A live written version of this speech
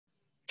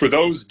For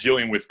those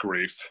dealing with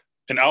grief,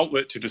 an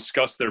outlet to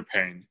discuss their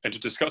pain and to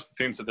discuss the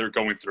things that they're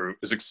going through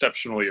is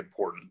exceptionally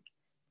important.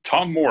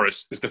 Tom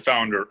Morris is the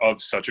founder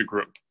of such a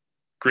group.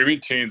 Grieving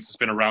Teens has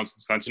been around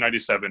since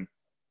 1997,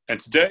 and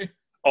today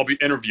I'll be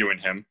interviewing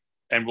him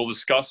and we'll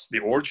discuss the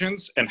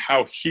origins and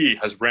how he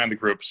has ran the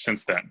group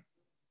since then.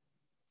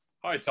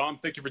 Hi, Tom.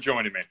 Thank you for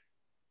joining me.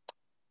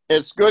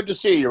 It's good to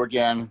see you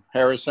again,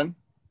 Harrison.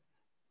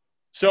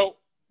 So,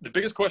 the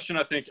biggest question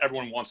I think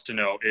everyone wants to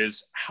know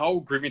is how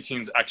Grieving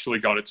Teens actually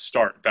got its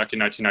start back in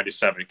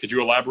 1997. Could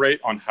you elaborate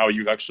on how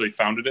you actually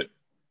founded it?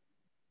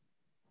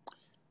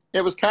 It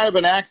was kind of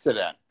an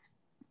accident.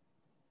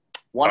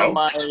 One of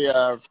my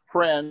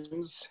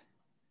friends,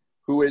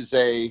 who is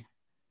a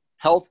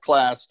health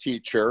class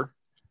teacher,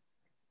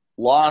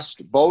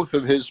 lost both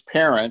of his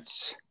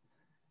parents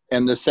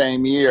in the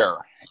same year.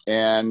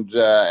 And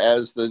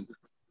as the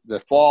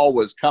fall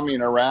was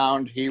coming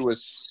around, he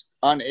was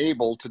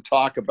unable to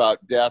talk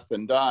about death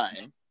and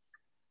dying.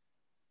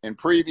 In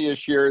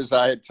previous years,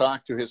 I had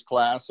talked to his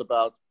class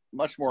about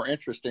much more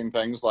interesting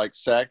things like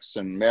sex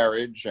and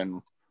marriage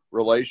and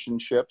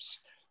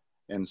relationships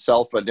and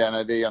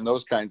self-identity and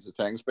those kinds of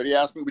things. But he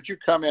asked me, would you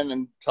come in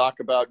and talk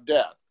about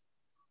death?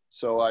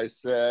 So I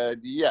said,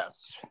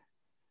 yes.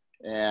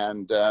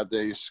 And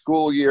the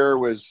school year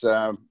was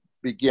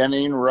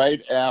beginning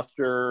right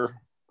after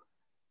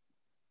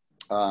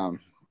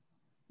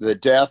the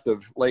death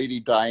of Lady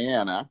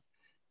Diana.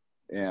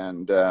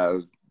 And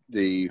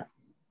the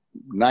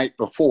night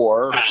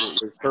before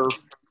was her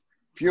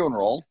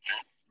funeral.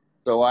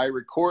 So I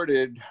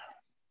recorded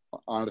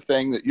on a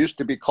thing that used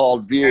to be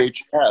called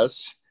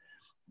VHS,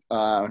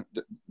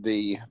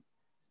 the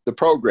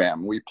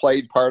program. We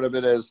played part of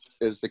it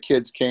as the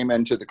kids came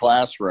into the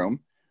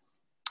classroom.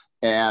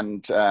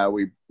 And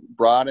we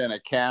brought in a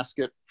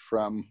casket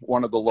from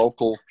one of the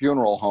local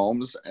funeral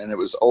homes, and it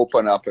was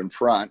open up in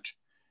front.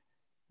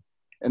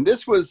 And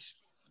this was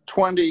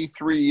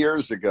 23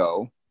 years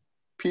ago.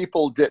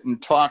 People didn't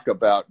talk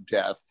about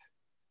death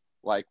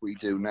like we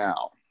do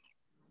now.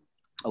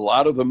 A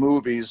lot of the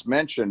movies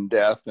mention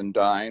death and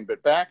dying,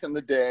 but back in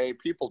the day,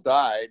 people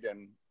died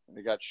and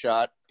they got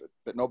shot,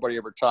 but nobody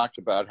ever talked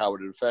about how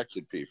it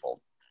affected people.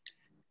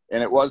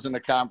 And it wasn't a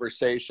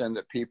conversation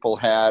that people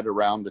had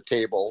around the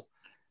table.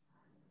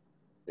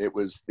 It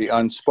was the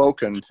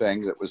unspoken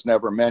thing that was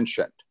never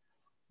mentioned.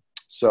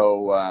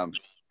 So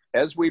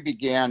as we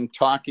began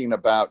talking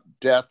about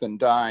death and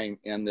dying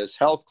in this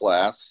health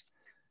class,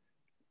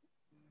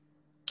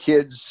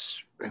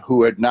 kids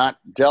who had not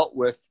dealt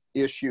with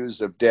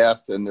issues of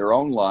death in their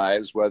own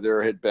lives,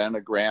 whether it had been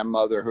a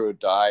grandmother who had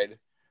died,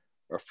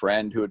 a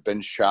friend who had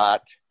been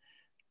shot,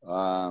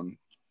 a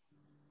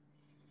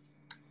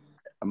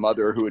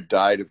mother who had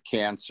died of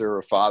cancer,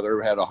 a father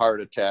who had a heart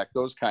attack,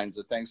 those kinds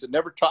of things, had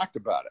never talked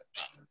about it.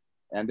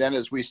 And then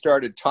as we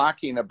started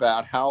talking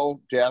about how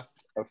death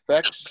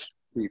affects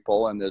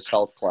people in this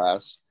health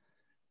class,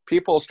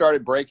 people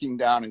started breaking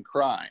down and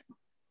crying.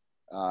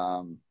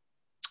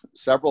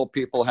 Several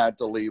people had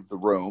to leave the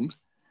room,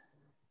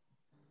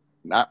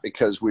 not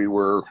because we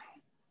were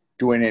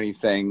doing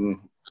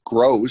anything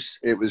gross.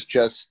 It was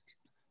just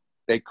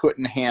they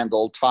couldn't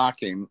handle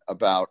talking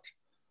about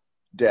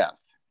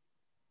death.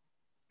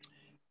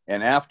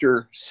 And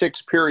after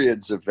 6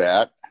 periods of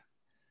that,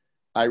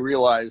 I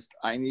realized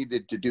I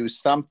needed to do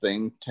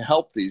something to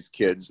help these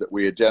kids that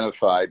we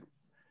identified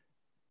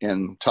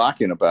in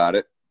talking about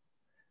it,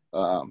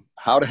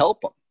 how to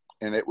help them.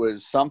 And it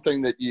was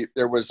something that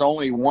there was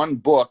only one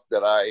book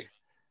that I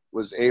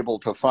was able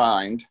to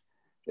find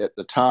at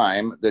the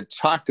time that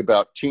talked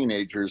about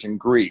teenagers and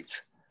grief.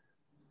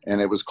 And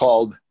it was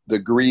called The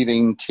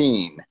Grieving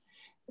Teen.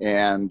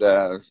 And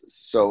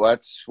so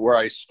that's where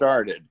I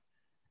started.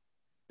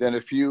 Then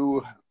a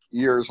few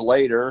years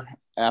later,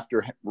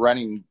 after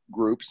running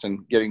groups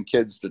and getting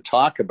kids to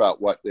talk about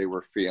what they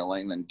were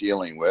feeling and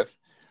dealing with,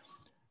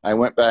 I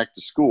went back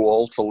to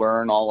school to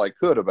learn all I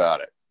could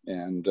about it.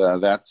 And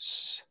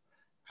that's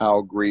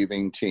how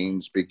Grieving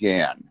Teens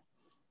began.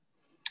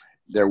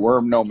 There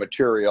were no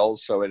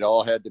materials, so it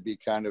all had to be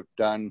kind of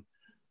done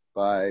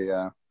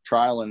by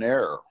trial and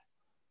error.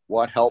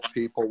 What helped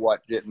people,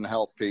 what didn't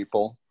help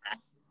people.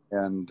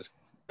 And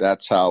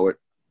that's how it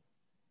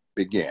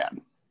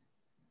began.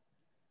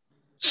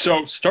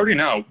 So starting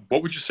out,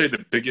 what would you say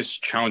the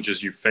biggest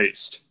challenges you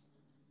faced?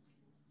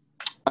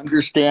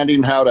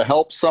 Understanding how to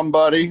help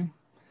somebody,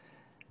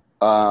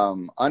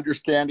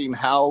 understanding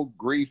how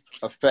grief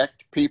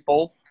affect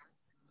people,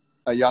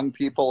 young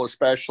people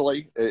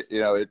especially.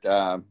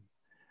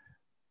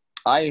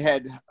 I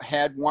had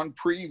had one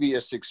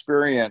previous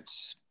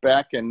experience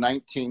back in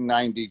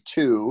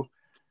 1992.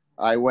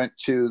 I went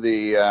to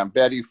the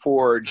Betty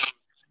Ford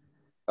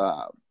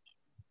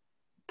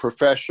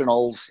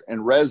Professionals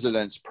and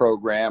Residents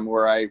program,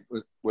 where I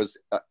was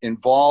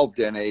involved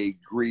in a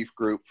grief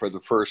group for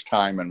the first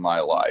time in my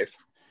life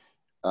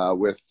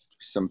with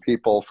some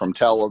people from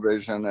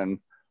television and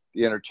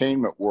the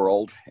entertainment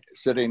world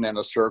sitting in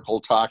a circle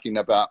talking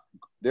about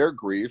their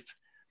grief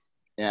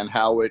and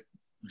how it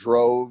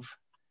drove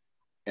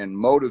and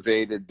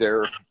motivated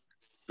their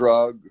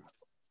drug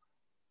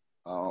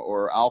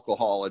or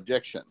alcohol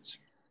addictions.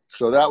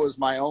 So that was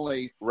my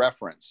only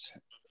reference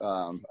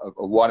of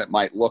what it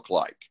might look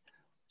like.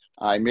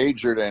 I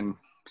majored in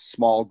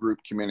small group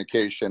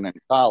communication in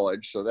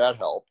college, so that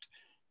helped.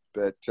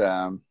 But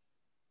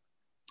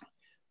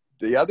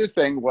the other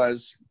thing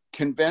was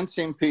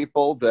convincing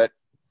people that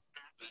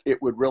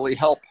it would really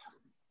help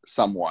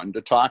someone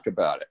to talk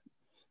about it.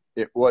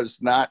 It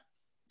was not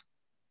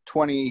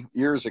 20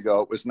 years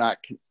ago, it was not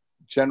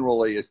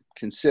generally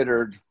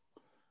considered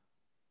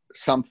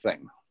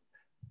something,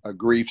 a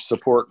grief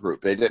support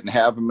group. They didn't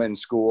have them in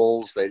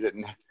schools. They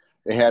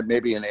had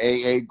maybe an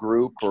AA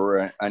group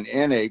or an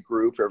NA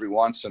group every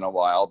once in a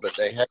while, but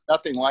they had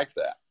nothing like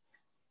that.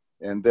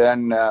 And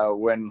then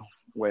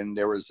when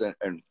there was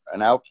an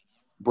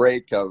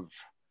outbreak of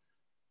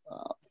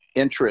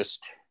interest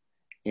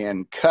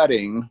in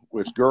cutting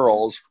with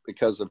girls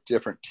because of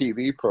different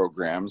TV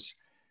programs,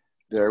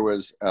 there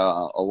was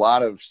a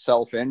lot of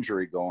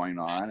self-injury going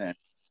on,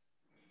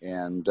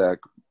 and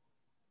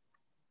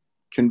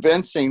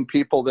convincing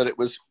people that it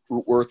was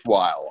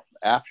worthwhile.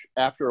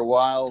 After a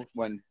while,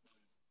 when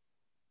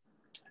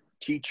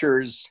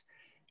teachers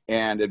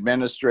and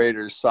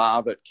administrators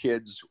saw that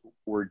kids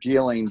were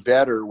dealing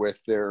better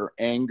with their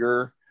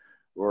anger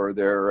or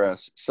their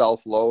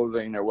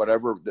self-loathing or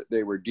whatever that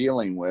they were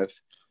dealing with,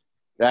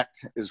 that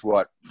is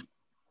what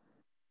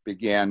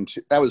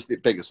that was the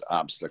biggest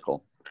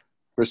obstacle.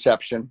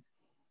 Perception.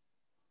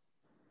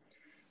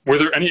 Were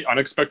there any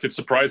unexpected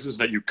surprises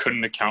that you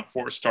couldn't account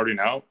for starting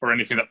out, or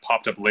anything that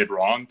popped up later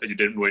on that you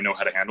didn't really know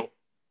how to handle?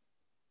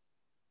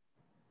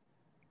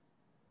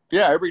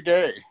 Yeah, every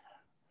day.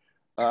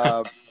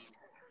 That's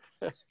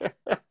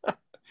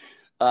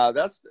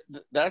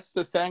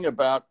the thing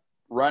about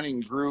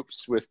running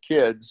groups with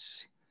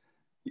kids.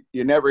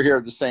 You never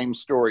hear the same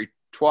story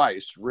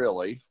twice,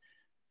 really,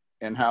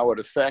 and how it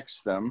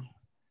affects them.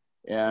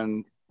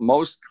 And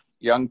most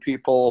young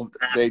people,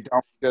 they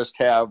don't just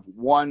have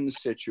one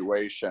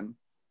situation.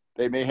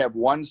 They may have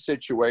one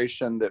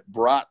situation that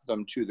brought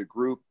them to the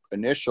group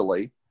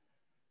initially.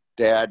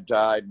 Dad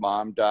died,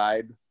 mom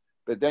died.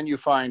 But then you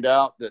find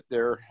out that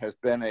there has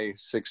been a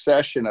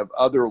succession of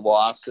other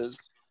losses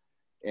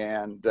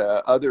and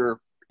other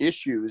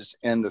issues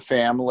in the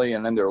family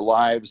and in their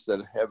lives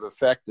that have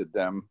affected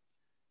them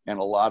in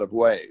a lot of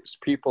ways.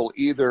 People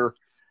either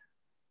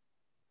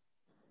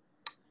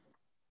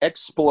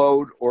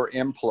explode or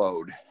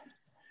implode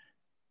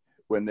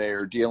when they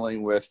are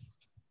dealing with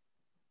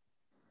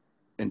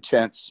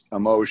intense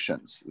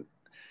emotions.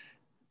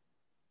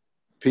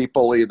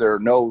 People either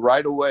know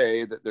right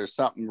away that there's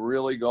something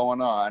really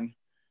going on,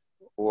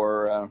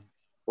 or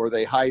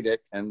they hide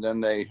it, and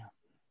then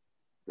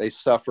they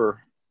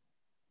suffer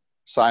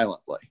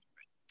silently.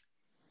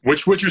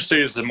 Which would you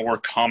say is the more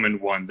common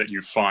one that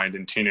you find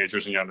in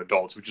teenagers and young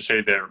adults? Would you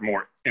say they're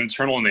more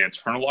internal and they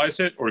internalize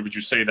it, or would you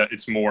say that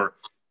it's more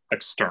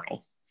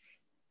external?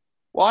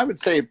 Well, I would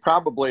say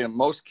probably in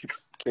most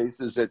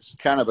cases, it's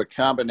kind of a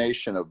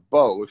combination of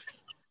both.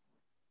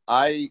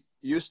 I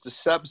used to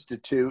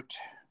substitute,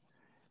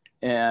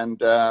 and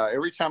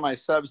every time I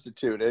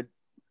substituted,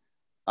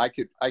 I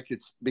could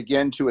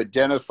begin to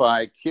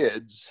identify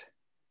kids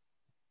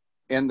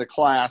in the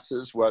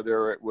classes,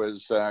 whether it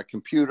was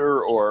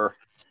computer or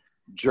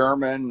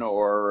German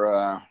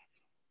or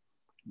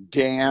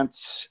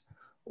dance,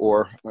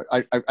 or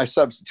I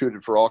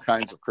substituted for all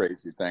kinds of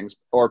crazy things,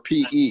 or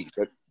PE.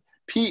 But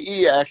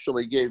PE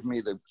actually gave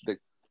me the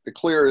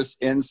clearest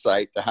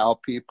insight to how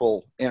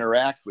people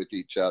interact with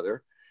each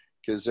other,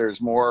 because there's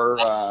more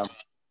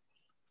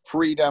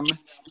freedom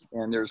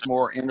and there's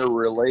more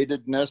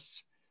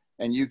interrelatedness,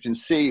 and you can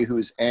see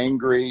who's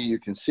angry, you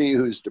can see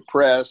who's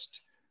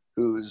depressed,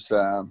 who's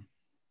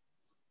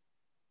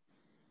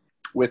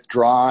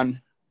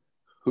withdrawn,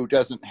 who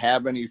doesn't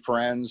have any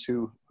friends,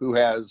 who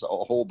has a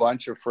whole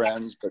bunch of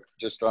friends, but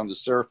just on the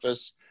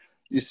surface.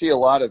 You see a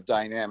lot of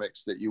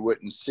dynamics that you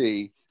wouldn't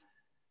see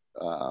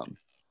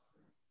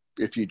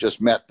if you just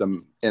met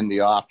them in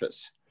the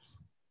office.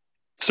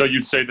 So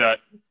you'd say that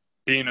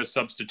being a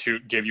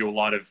substitute gave you a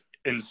lot of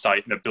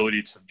insight and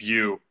ability to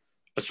view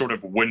a sort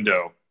of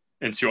window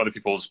into other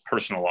people's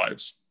personal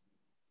lives.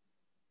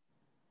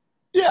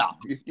 Yeah,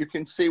 you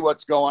can see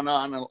what's going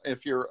on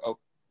if you're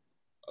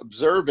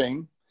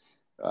observing.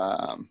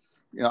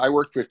 I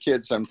worked with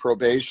kids on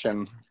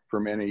probation for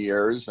many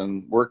years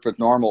and worked with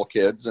normal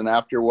kids, and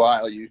after a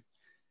while you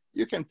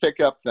can pick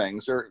up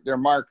things. They're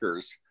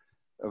markers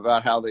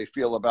about how they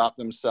feel about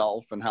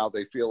themselves and how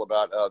they feel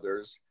about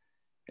others.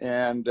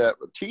 And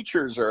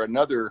teachers are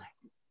another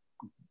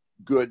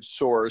good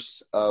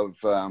source of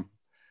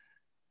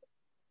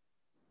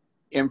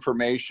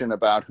information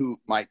about who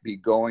might be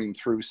going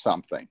through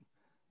something.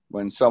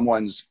 When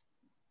someone's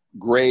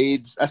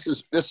grades,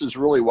 this is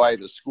really why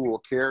the school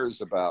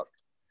cares about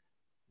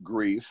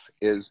grief,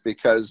 is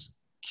because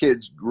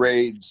kids'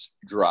 grades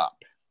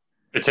drop.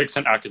 It takes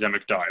an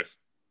academic dive.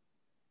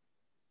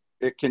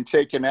 It can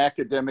take an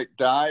academic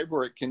dive,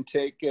 or it can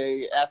take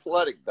a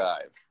athletic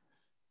dive.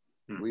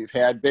 We've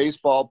had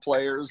baseball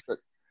players that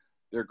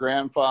their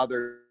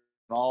grandfather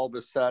all of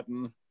a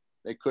sudden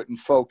they couldn't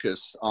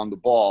focus on the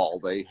ball.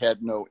 They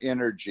had no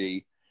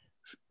energy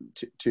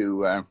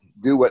to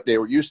do what they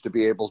were used to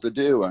be able to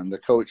do. And the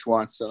coach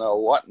wants to know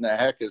what in the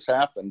heck has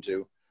happened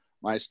to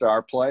my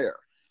star player.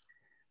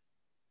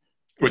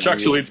 Which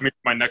actually leads me to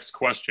my next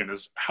question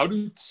is, how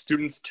do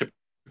students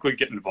typically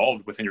get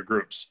involved within your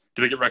groups?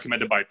 Do they get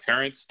recommended by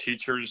parents,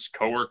 teachers,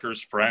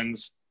 coworkers,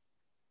 friends?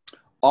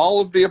 All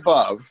of the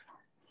above.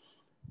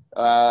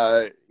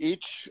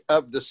 Each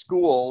of the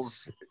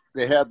schools,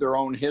 they had their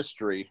own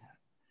history.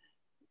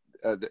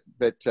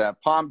 But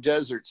Palm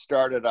Desert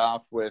started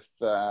off with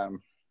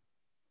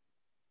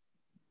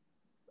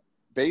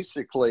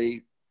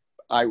basically,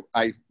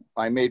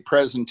 I made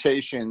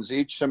presentations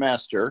each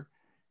semester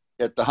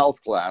at the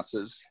health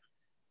classes,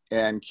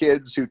 and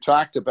kids who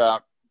talked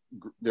about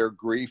their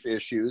grief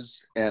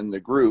issues and the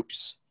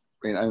groups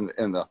in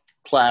the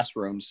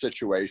classroom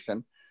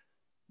situation.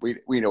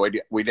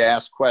 We'd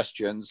ask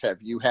questions. How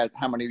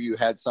many of you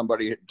had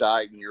somebody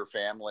died in your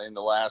family in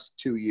the last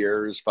 2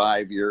 years,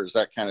 5 years,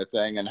 that kind of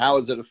thing? And how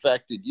has it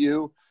affected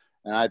you?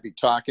 And I'd be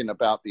talking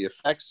about the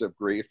effects of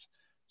grief.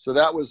 So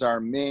that was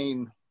our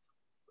main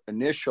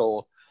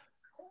initial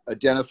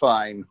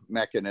identifying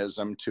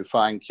mechanism to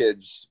find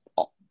kids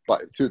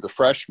through the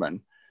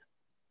freshmen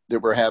that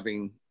were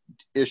having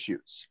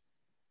issues.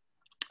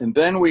 And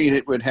then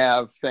we would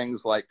have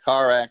things like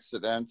car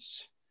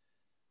accidents,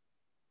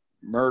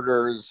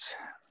 murders,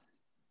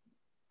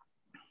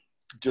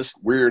 just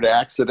weird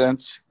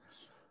accidents.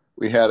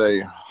 We had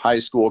a high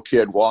school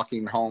kid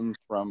walking home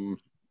from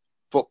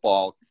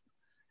football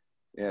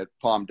at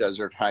Palm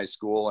Desert High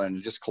School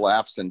and just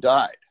collapsed and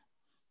died.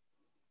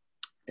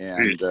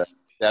 And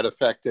that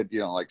affected,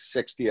 like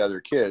 60 other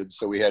kids.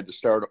 So we had to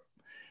start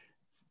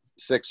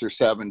 6 or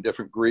 7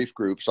 different grief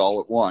groups all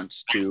at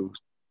once to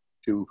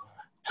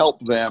help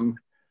them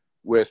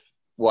with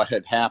what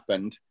had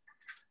happened.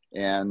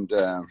 And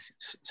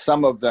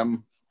some of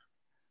them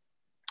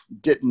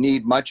didn't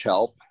need much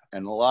help,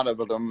 and a lot of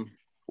them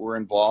were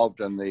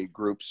involved in the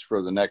groups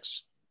for the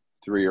next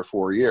 3 or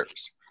 4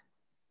 years.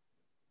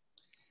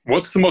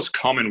 What's the most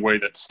common way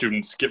that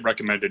students get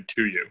recommended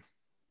to you?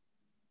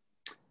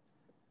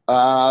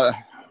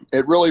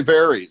 It really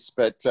varies,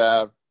 but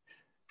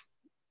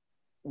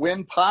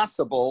when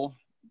possible,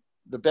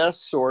 the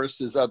best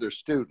source is other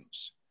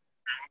students.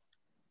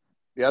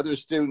 The other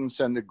students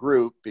in the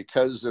group,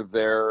 because of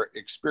their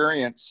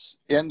experience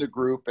in the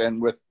group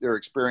and with their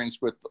experience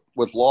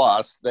with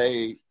loss,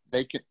 they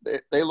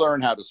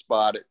learn how to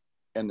spot it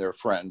in their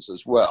friends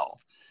as well.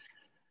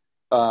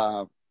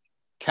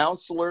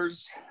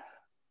 Counselors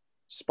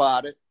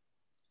spot it.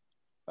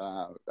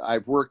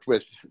 I've worked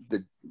with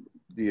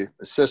the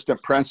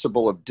assistant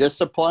principal of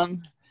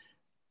discipline.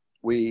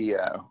 We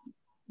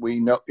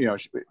know,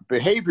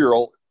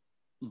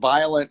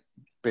 violent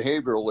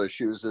behavioral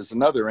issues is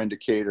another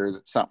indicator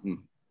that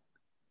something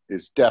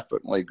is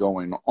definitely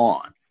going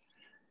on.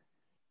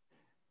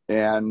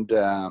 And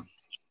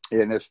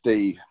if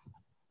the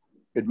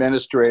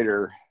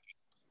administrator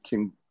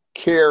can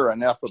care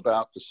enough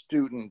about the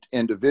student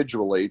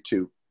individually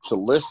to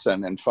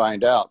listen and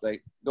find out,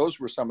 those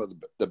were some of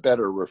the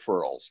better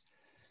referrals.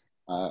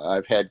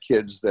 I've had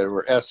kids that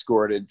were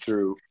escorted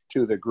to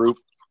the group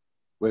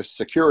with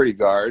security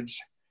guards,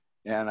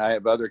 and I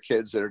have other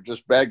kids that are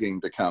just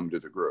begging to come to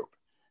the group.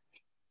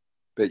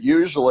 But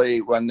usually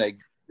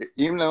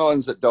even the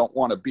ones that don't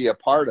want to be a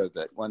part of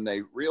it, when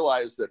they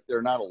realize that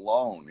they're not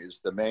alone is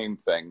the main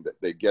thing that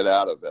they get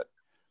out of it.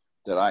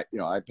 That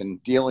I've been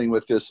dealing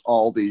with this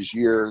all these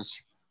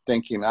years,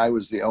 thinking I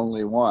was the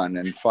only one,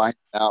 and finding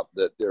out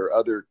that there are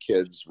other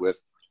kids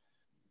with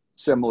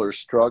similar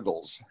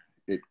struggles.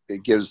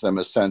 It gives them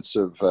a sense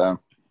of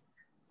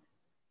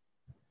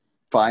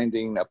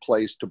finding a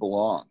place to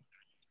belong.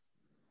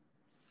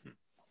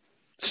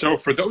 So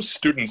for those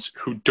students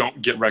who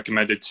don't get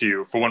recommended to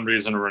you for one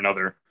reason or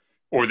another,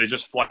 or they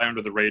just fly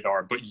under the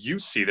radar, but you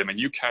see them and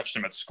you catch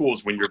them at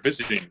schools when you're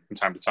visiting from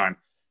time to time,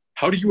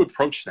 how do you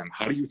approach them?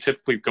 How do you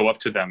typically go up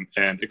to them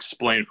and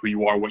explain who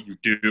you are, what you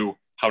do,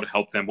 how to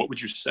help them? What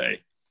would you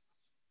say?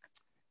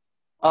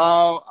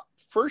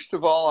 First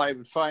of all, I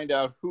would find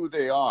out who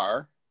they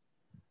are,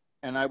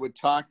 and I would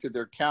talk to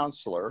their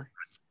counselor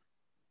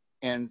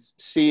and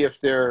see if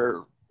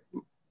there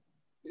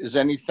is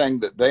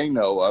anything that they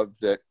know of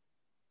that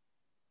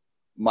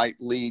might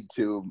lead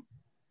to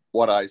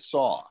what I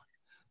saw.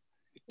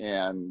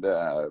 And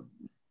a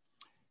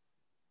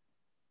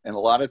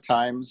lot of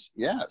times,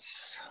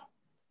 yes,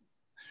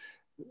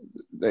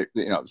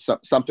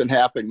 something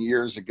happened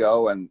years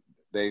ago and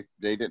they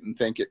didn't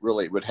think it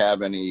really would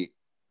have any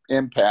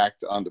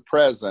impact on the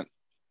present.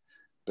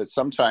 But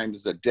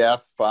sometimes a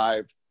death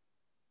 5,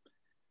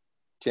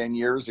 10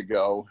 years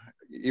ago,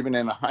 even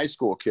in a high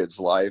school kid's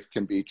life,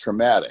 can be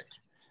traumatic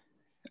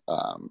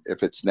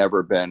if it's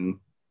never been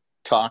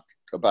talked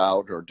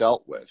about or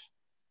dealt with.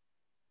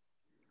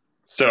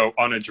 So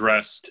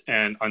unaddressed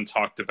and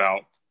untalked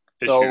about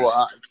issues.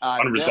 So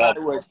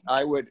unresolved.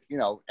 I would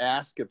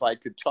ask if I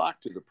could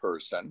talk to the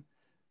person.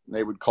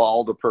 they would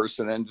call the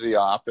person into the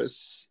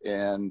office,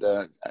 and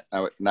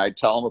I'd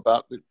tell them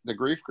about the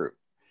grief group.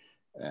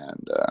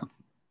 And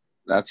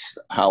that's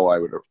how I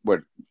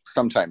would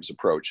sometimes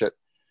approach it.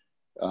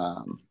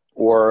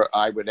 Or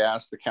I would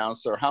ask the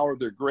counselor, how are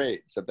their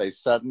grades? Have they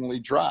suddenly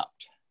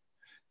dropped?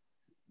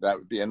 That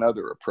would be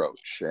another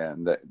approach.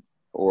 And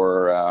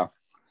or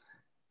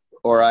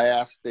I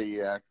asked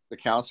the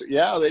counselor,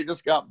 yeah, they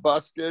just got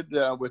busted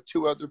with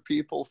 2 other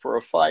people for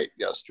a fight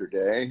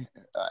yesterday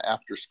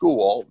after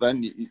school.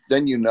 Then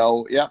you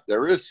know, yeah,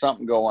 there is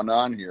something going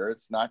on here.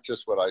 It's not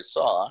just what I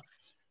saw.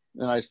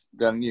 And I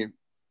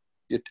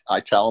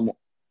tell them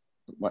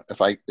if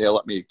they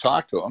let me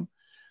talk to them,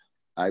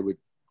 I would.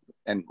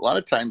 And a lot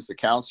of times the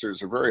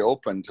counselors are very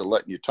open to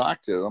letting you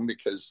talk to them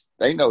because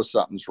they know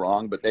something's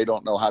wrong, but they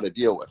don't know how to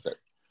deal with it.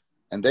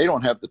 And they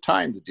don't have the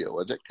time to deal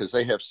with it because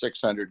they have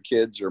 600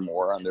 kids or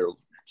more on their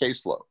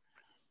caseload.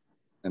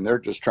 And they're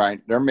just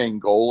their main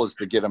goal is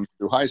to get them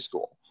through high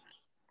school.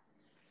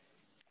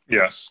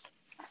 Yes.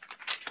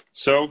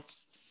 So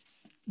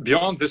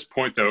beyond this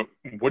point, though,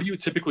 what do you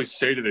typically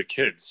say to the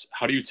kids?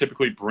 How do you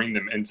typically bring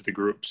them into the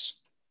groups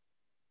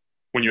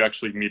when you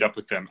actually meet up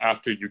with them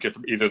after you get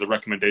either the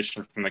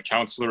recommendation from the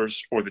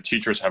counselors or the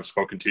teachers have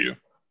spoken to you?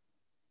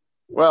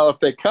 Well, if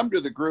they come to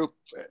the group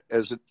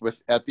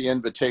at the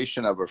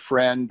invitation of a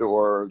friend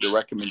or the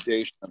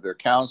recommendation of their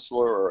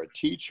counselor or a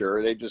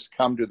teacher, they just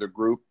come to the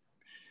group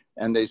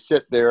and they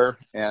sit there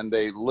and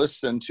they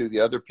listen to the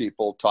other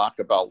people talk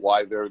about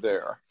why they're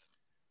there.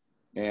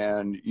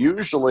 And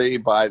usually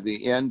by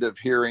the end of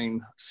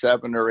hearing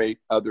 7 or 8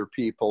 other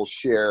people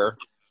share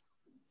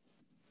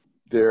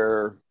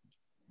their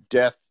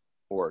death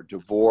or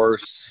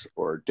divorce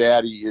or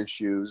daddy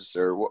issues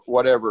or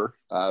whatever,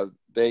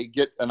 they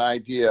get an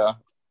idea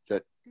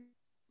that,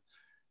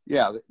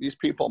 yeah, these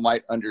people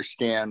might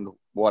understand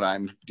what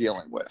I'm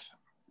dealing with.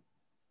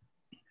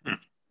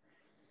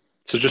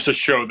 So just to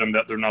show them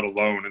that they're not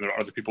alone and there are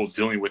other people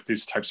dealing with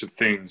these types of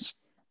things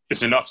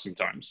is enough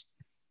sometimes.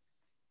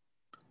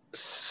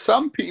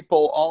 Some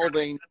people, all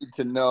they need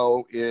to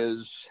know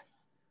is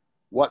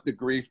what the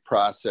grief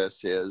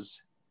process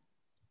is,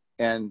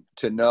 and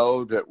to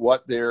know that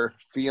what they're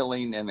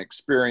feeling and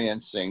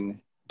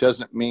experiencing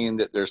doesn't mean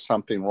that there's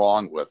something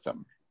wrong with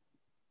them.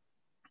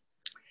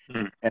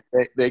 And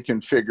they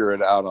can figure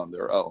it out on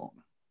their own.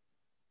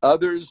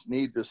 Others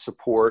need the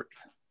support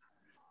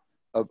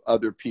of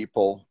other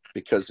people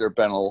because there've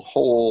been a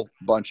whole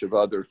bunch of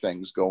other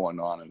things going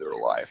on in their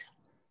life.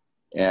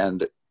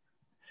 And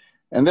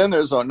then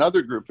there's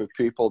another group of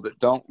people that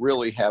don't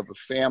really have a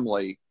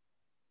family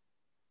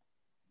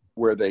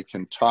where they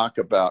can talk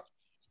about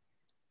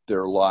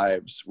their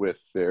lives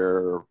with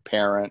their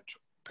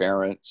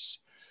parents,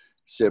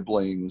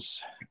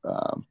 siblings,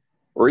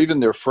 or even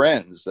their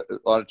friends.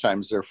 A lot of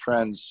times their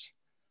friends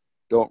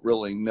don't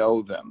really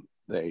know them.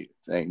 They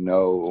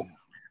know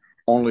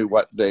only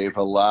what they've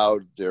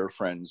allowed their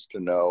friends to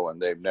know, and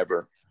they've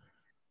never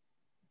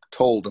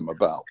told them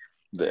about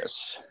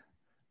this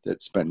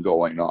that's been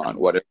going on,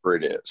 whatever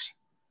it is.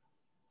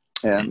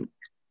 And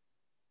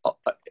a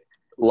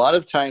lot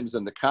of times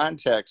in the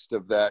context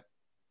of that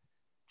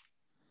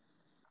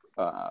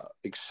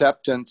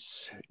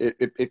acceptance,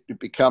 it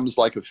becomes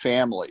like a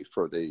family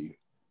for the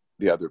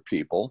other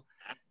people.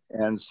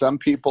 And some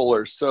people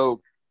are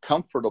so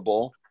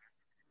comfortable,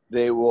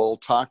 they will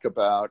talk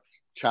about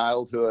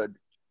childhood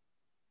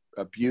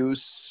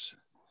abuse,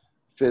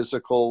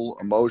 physical,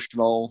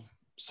 emotional,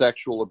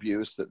 sexual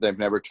abuse that they've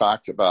never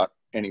talked about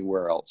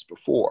anywhere else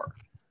before.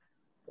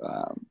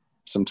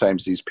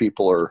 Sometimes these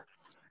people are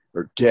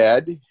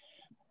dead,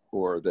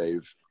 or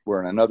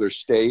were in another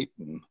state,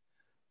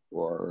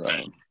 or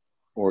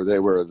they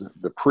were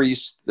the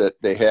priest that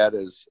they had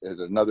at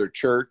another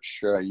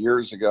church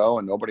years ago,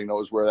 and nobody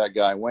knows where that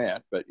guy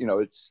went. But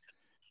it's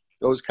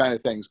those kind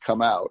of things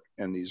come out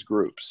in these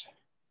groups.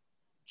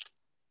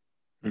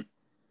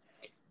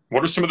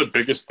 What are some of the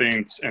biggest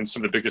things and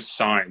some of the biggest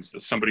signs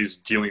that somebody's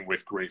dealing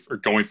with grief or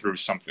going through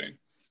something?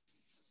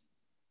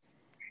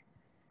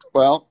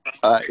 Well,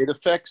 it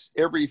affects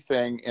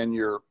everything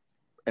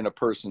in a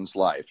person's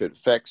life. It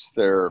affects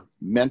their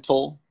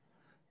mental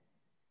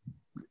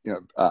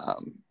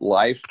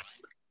life.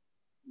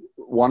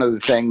 One of the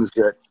things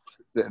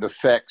that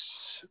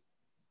affects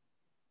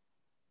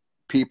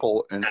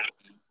people, and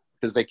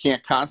because they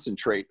can't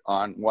concentrate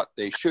on what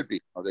they should be.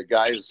 The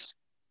guy is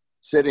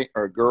sitting,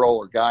 or girl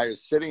or guy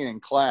is sitting in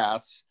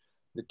class,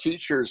 the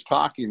teacher is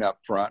talking up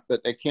front,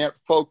 but they can't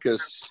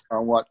focus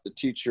on what the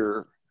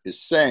teacher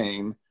is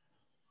saying.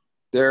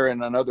 They're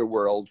in another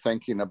world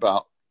thinking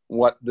about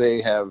what they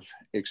have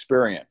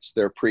experienced.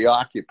 They're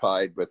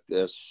preoccupied with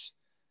this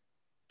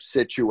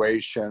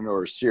situation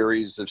or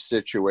series of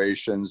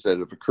situations that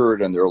have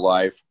occurred in their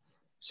life.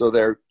 So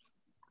their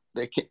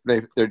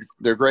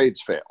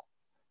grades fail.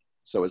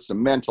 So it's a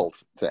mental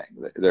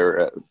thing.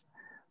 They're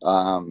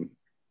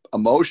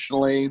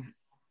emotionally,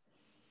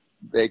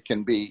 they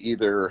can be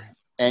either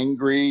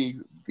angry,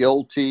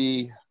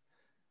 guilty,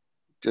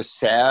 just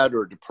sad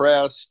or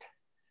depressed.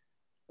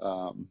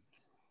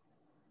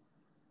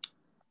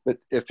 But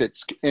if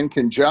it's in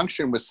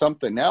conjunction with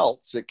something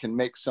else, it can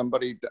make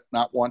somebody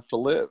not want to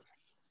live.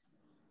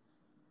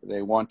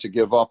 They want to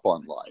give up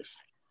on life.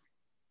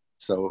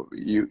 So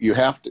you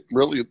have to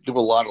really do a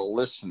lot of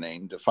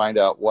listening to find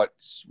out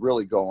what's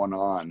really going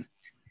on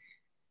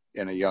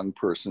in a young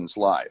person's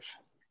life.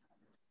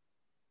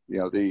 You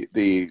know,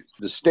 the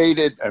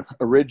stated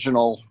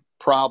original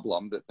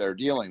problem that they're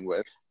dealing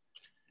with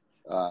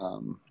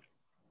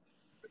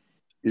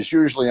is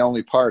usually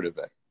only part of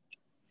it.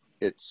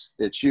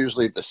 It's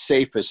usually the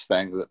safest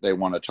thing that they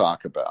want to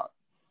talk about.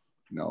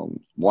 You know,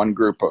 one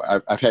group,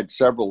 I've had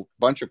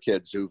bunch of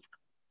kids who've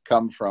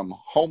come from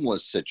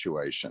homeless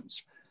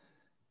situations,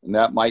 and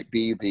that might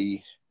be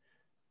the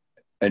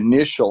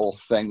initial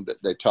thing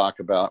that they talk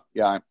about.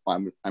 Yeah,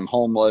 I'm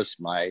homeless.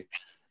 My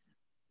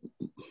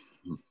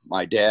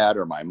dad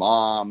or my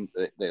mom,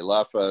 they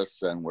left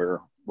us, and we're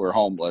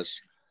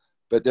homeless.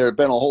 But there have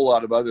been a whole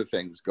lot of other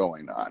things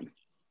going on,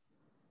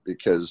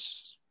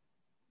 because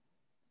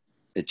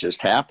it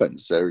just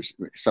happens.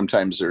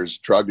 Sometimes there's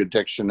drug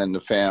addiction in the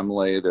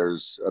family,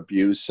 there's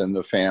abuse in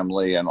the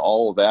family, and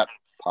all of that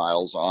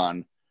piles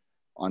on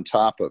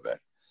top of it.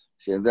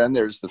 See, and then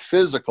there's the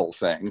physical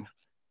thing.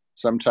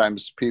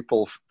 Sometimes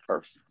people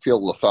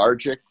feel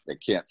lethargic, they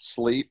can't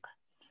sleep.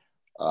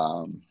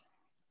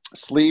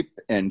 Sleep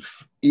and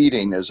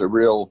eating is a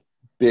real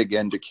big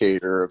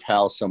indicator of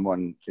how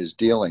someone is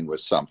dealing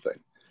with something.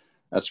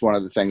 That's one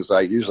of the things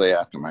I usually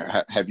ask them.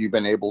 Have you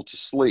been able to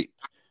sleep?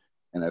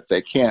 And if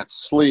they can't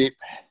sleep,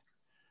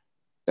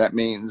 that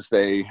means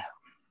they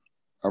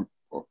are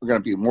going to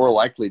be more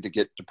likely to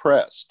get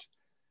depressed.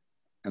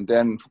 And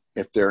then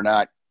if they're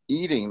not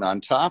eating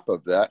on top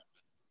of that,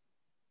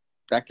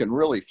 that can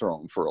really throw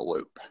them for a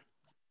loop.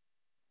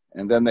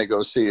 And then they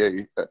go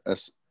see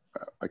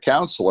a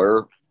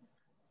counselor,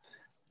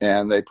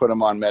 and they put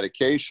them on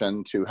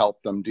medication to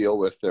help them deal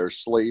with their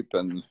sleep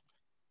and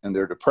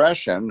their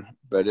depression.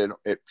 But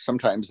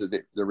sometimes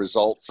the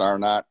results are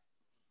not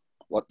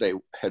what they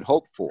had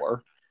hoped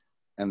for,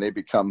 and they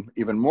become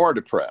even more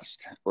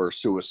depressed or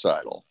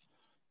suicidal.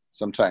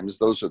 Sometimes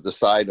those are the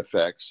side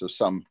effects of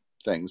some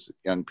things that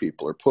young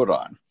people are put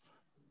on.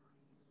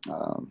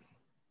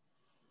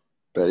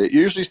 But it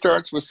usually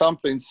starts with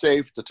something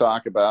safe to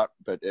talk about,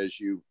 but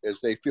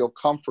as they feel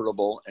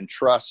comfortable and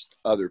trust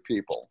other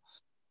people.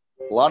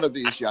 A lot of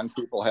these young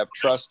people have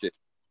trust issues.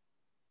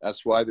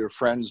 That's why their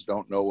friends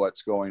don't know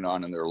what's going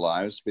on in their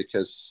lives,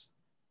 because,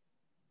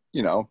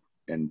 you know,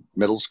 in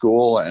middle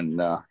school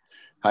and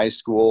high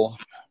school,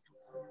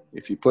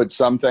 if you put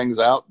some things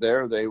out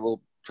there, they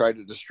will try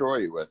to destroy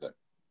you with it.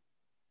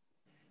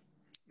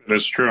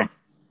 That's true.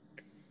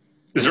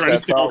 Is there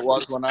That's anything how it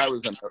was when I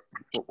was in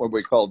what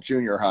we called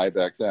junior high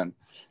back then.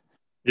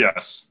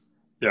 Yes.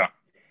 Yeah.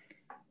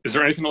 Is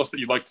there anything else that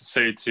you'd like to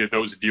say to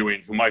those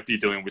viewing who might be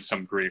dealing with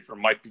some grief or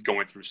might be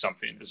going through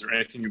something? Is there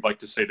anything you'd like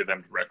to say to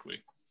them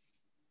directly?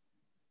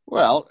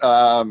 Well,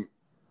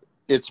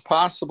 it's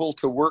possible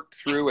to work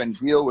through and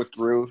deal with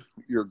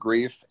your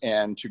grief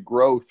and to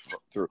grow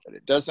through it.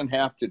 It doesn't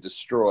have to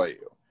destroy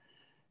you.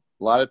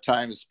 A lot of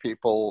times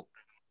people,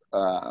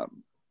 that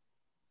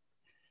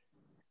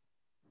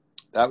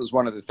was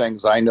one of the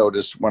things I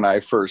noticed when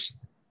I first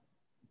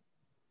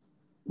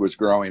was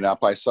growing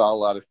up. I saw a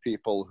lot of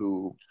people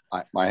who,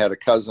 I had a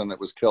cousin that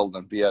was killed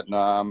in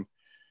Vietnam,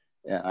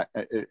 and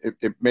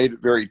it made it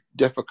very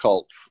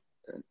difficult.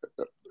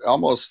 It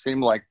almost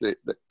seemed like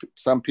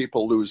some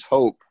people lose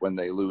hope when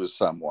they lose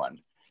someone,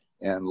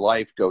 and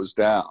life goes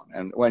down.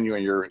 And when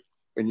you're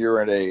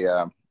at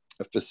a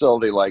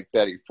facility like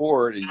Betty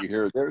Ford and you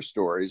hear their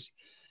stories,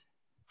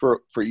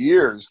 for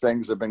years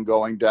things have been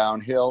going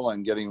downhill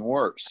and getting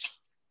worse.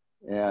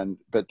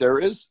 But there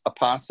is a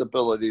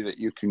possibility that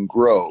you can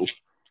grow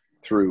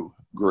through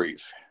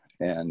grief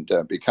and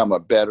become a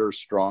better,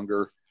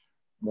 stronger,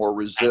 more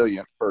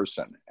resilient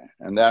person.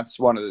 And that's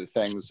one of the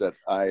things that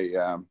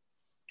I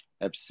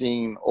have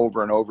seen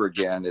over and over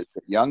again, is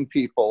that young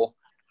people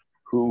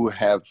who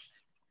have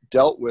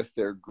dealt with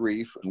their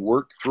grief and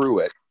worked through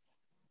it,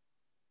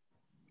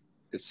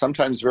 it's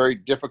sometimes very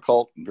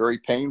difficult and very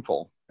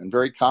painful and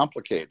very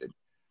complicated,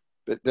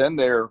 but then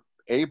they're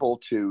able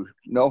to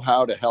know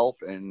how to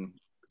help and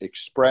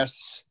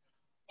express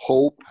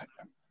hope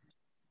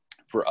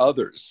for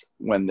others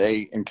when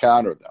they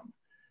encounter them.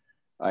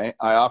 I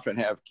often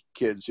have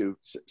kids who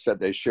said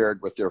they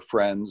shared with their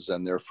friends,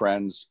 and their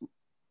friends,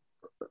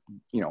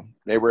 you know,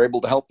 they were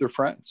able to help their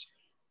friends.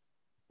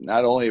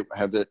 Not only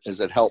has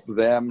it helped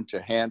them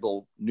to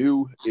handle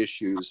new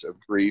issues of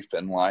grief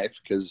in life,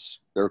 because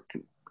there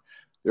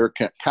are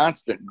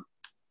constant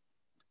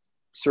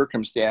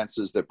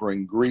circumstances that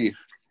bring grief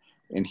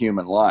in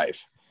human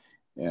life.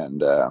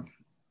 And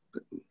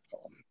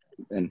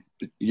in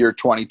the year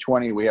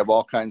 2020, we have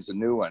all kinds of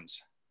new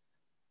ones.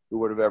 Who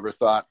would have ever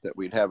thought that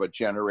we'd have a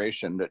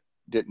generation that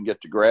didn't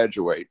get to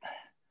graduate,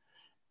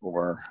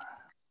 or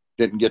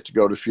didn't get to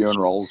go to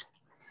funerals,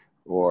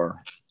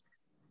 or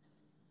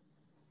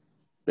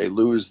they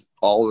lose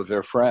all of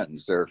their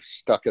friends. They're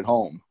stuck at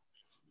home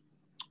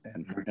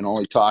and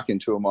only talking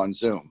to them on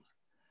Zoom.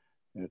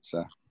 It's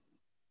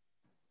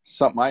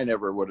something I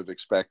never would have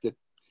expected.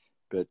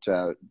 But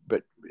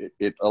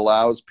it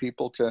allows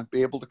people to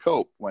be able to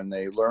cope. When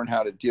they learn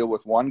how to deal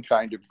with one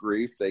kind of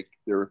grief,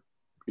 they're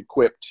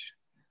equipped,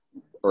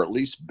 or at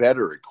least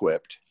better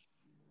equipped,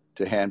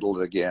 to handle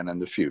it again in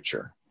the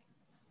future.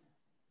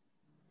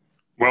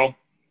 Well,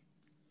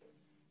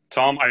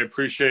 Tom, I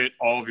appreciate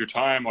all of your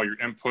time, all your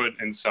input,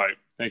 insight.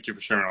 Thank you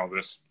for sharing all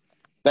this.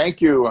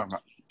 Thank you,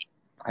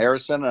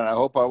 Harrison, and I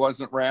hope I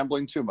wasn't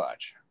rambling too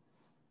much.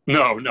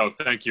 No,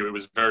 thank you. It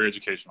was very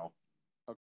educational.